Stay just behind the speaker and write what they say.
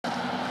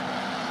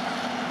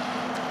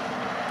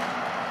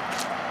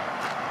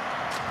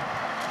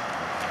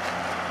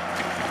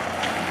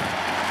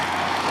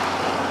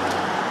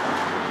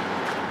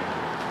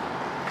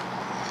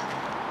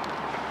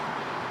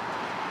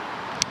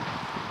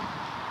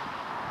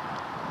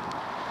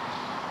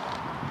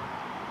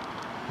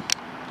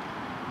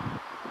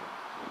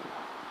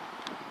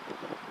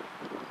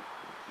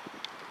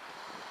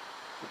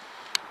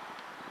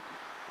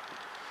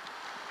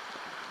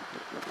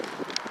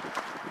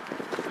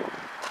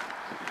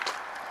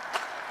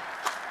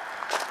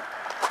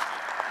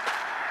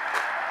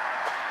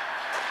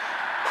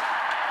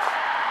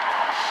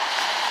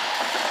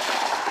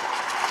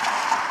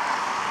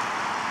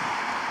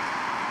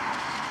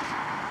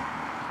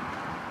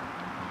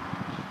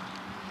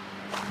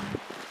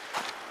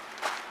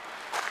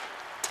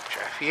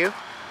view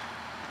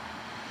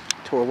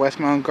toward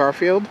Westmount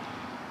Garfield.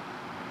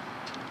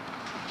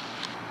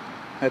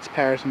 That's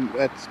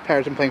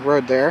Patterson Plank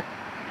Road there.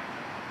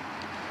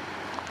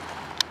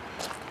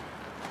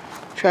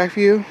 Track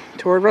view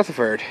toward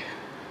Rutherford.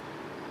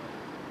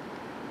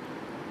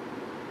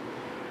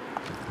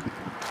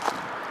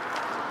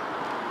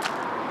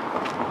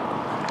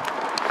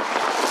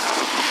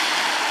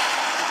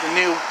 The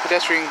new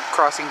pedestrian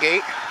crossing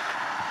gate.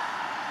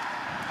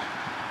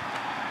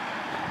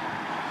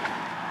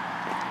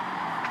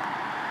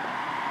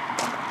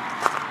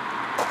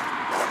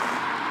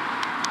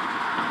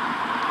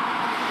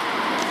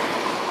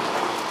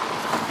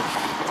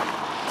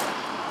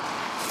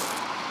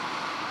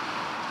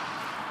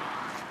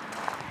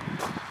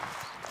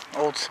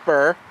 Old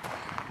spur.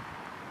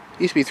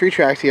 Used to be 3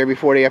 tracks here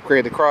before they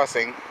upgraded the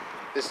crossing.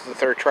 This is the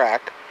 3rd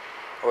track,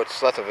 or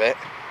what's left of it.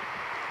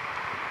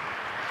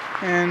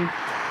 And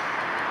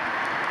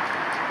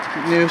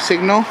new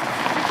signal.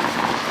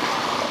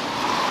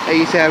 I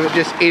used to have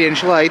just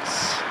 8-inch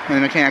lights and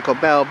a mechanical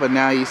bell, but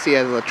now you see it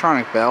has an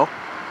electronic bell.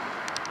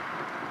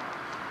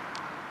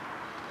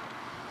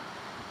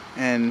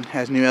 And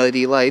has new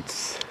LED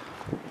lights.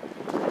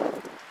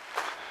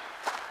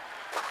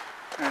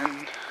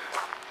 And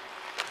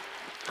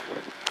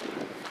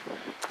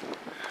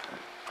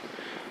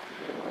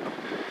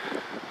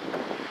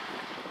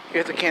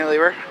here's the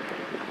cantilever.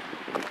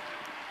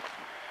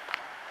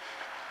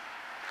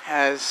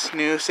 Has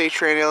new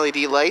Safetran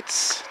LED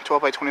lights,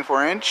 12 by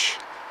 24 inch.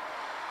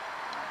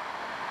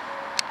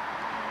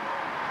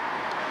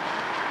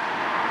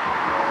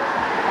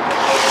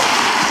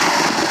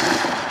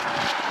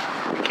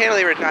 The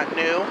cantilever is not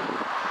new,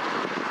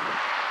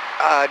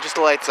 just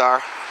the lights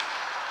are.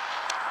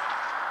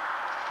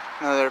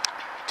 Another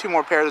 2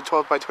 more pairs of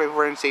 12 by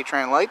 24 inch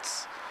Safetran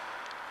lights.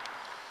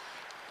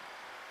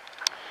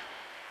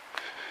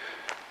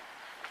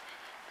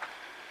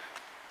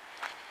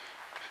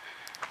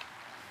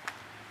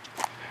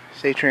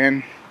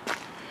 Safetran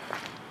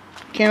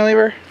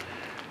cantilever.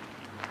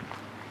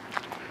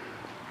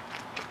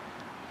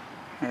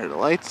 There are the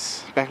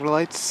lights, back of the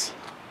lights.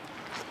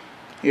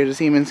 Here's the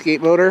Siemens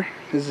Gate motor.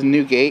 This is a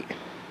new gate.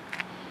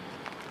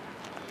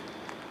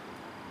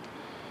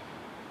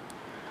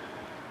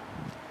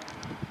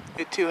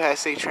 It too has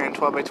Safetran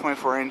 12 by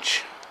 24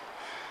 inch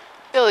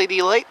LED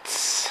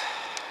lights.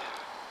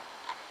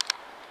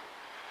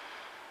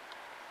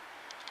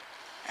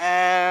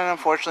 And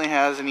unfortunately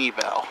has an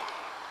E-bell.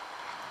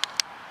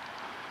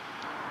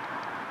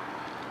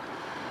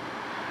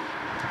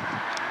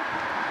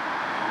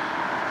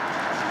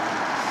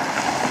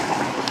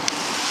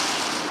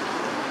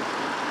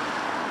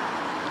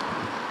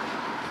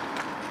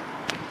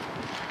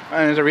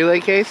 And there's a relay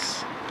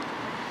case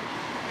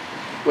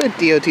with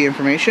DOT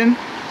information.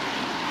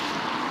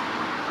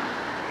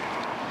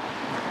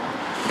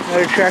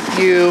 Another track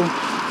view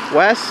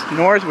west,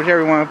 north,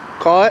 whichever you want to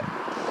call it.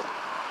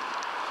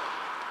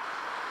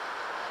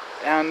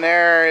 Down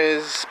there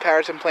is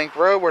Patterson Plank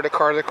Road where the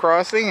cars are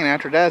crossing, and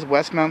after that is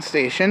Westmount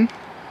Station,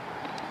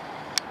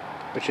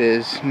 which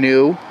is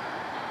new,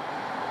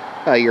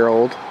 about a year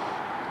old.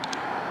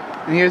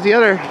 And here's the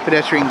other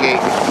pedestrian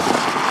gate.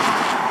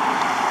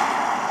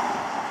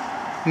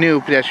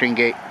 New pedestrian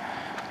gate.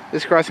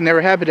 This crossing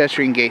never had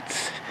pedestrian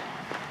gates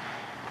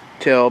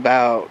till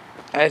about,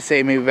 I'd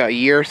say maybe about a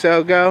year or so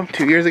ago,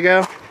 2 years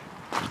ago,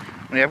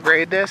 when they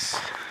upgraded this.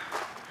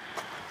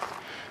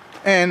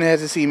 And it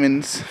has a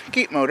Siemens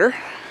Gate motor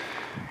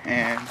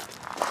and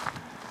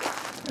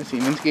a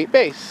Siemens Gate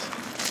base,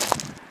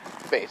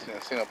 and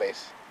a single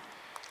base.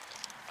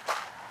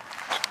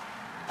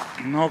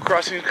 And the whole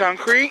crossing is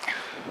concrete.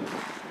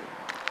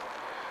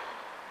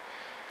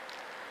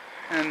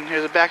 And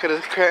here's the back of the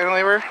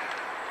cantilever.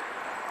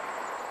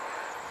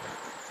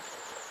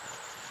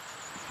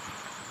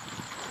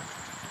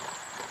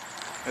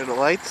 There's the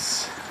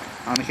lights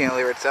on the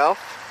cantilever itself.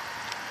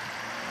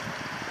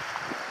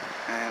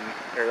 And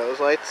there are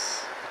those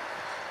lights.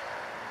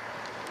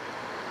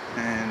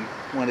 And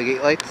one of the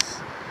gate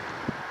lights.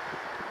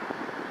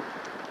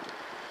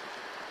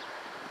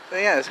 So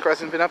yeah, this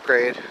crossing's been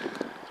upgraded.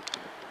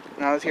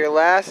 When I was here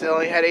last, it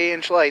only had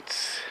 8-inch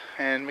lights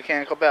and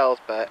mechanical bells,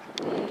 but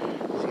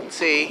as you can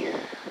see,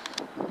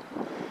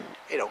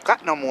 it don't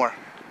got no more.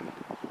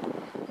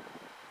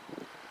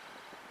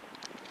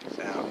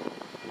 So,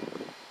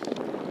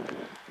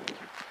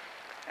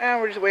 and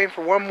we're just waiting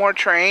for one more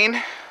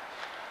train,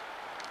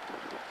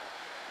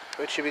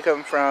 which should be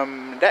coming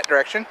from that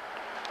direction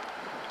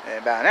in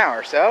about an hour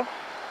or so.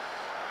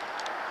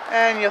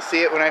 And you'll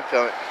see it when I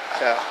film it.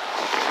 So,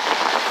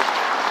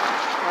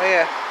 oh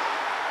yeah.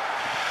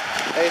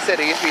 Like I said,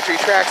 there used to be 3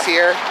 tracks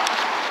here.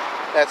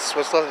 That's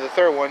what's left of the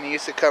 3rd one. It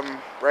used to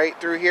come right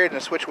through here, and the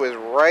switch was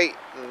right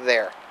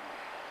there.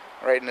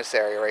 Right in this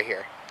area, right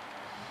here.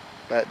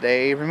 But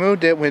they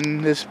removed it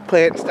when this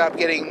plant stopped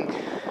getting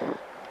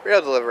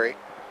rail delivery.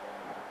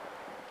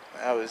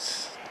 That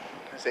was,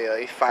 I'd say,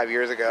 like 5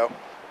 years ago.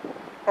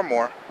 Or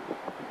more.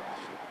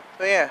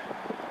 So yeah.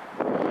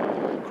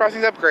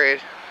 Crossing's upgraded.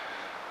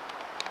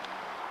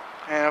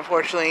 And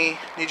unfortunately,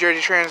 New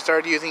Jersey Trans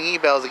started using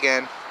e-bells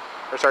again.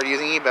 Or started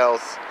using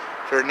e-bells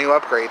for new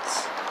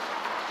upgrades.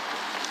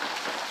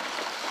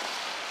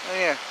 Oh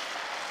yeah.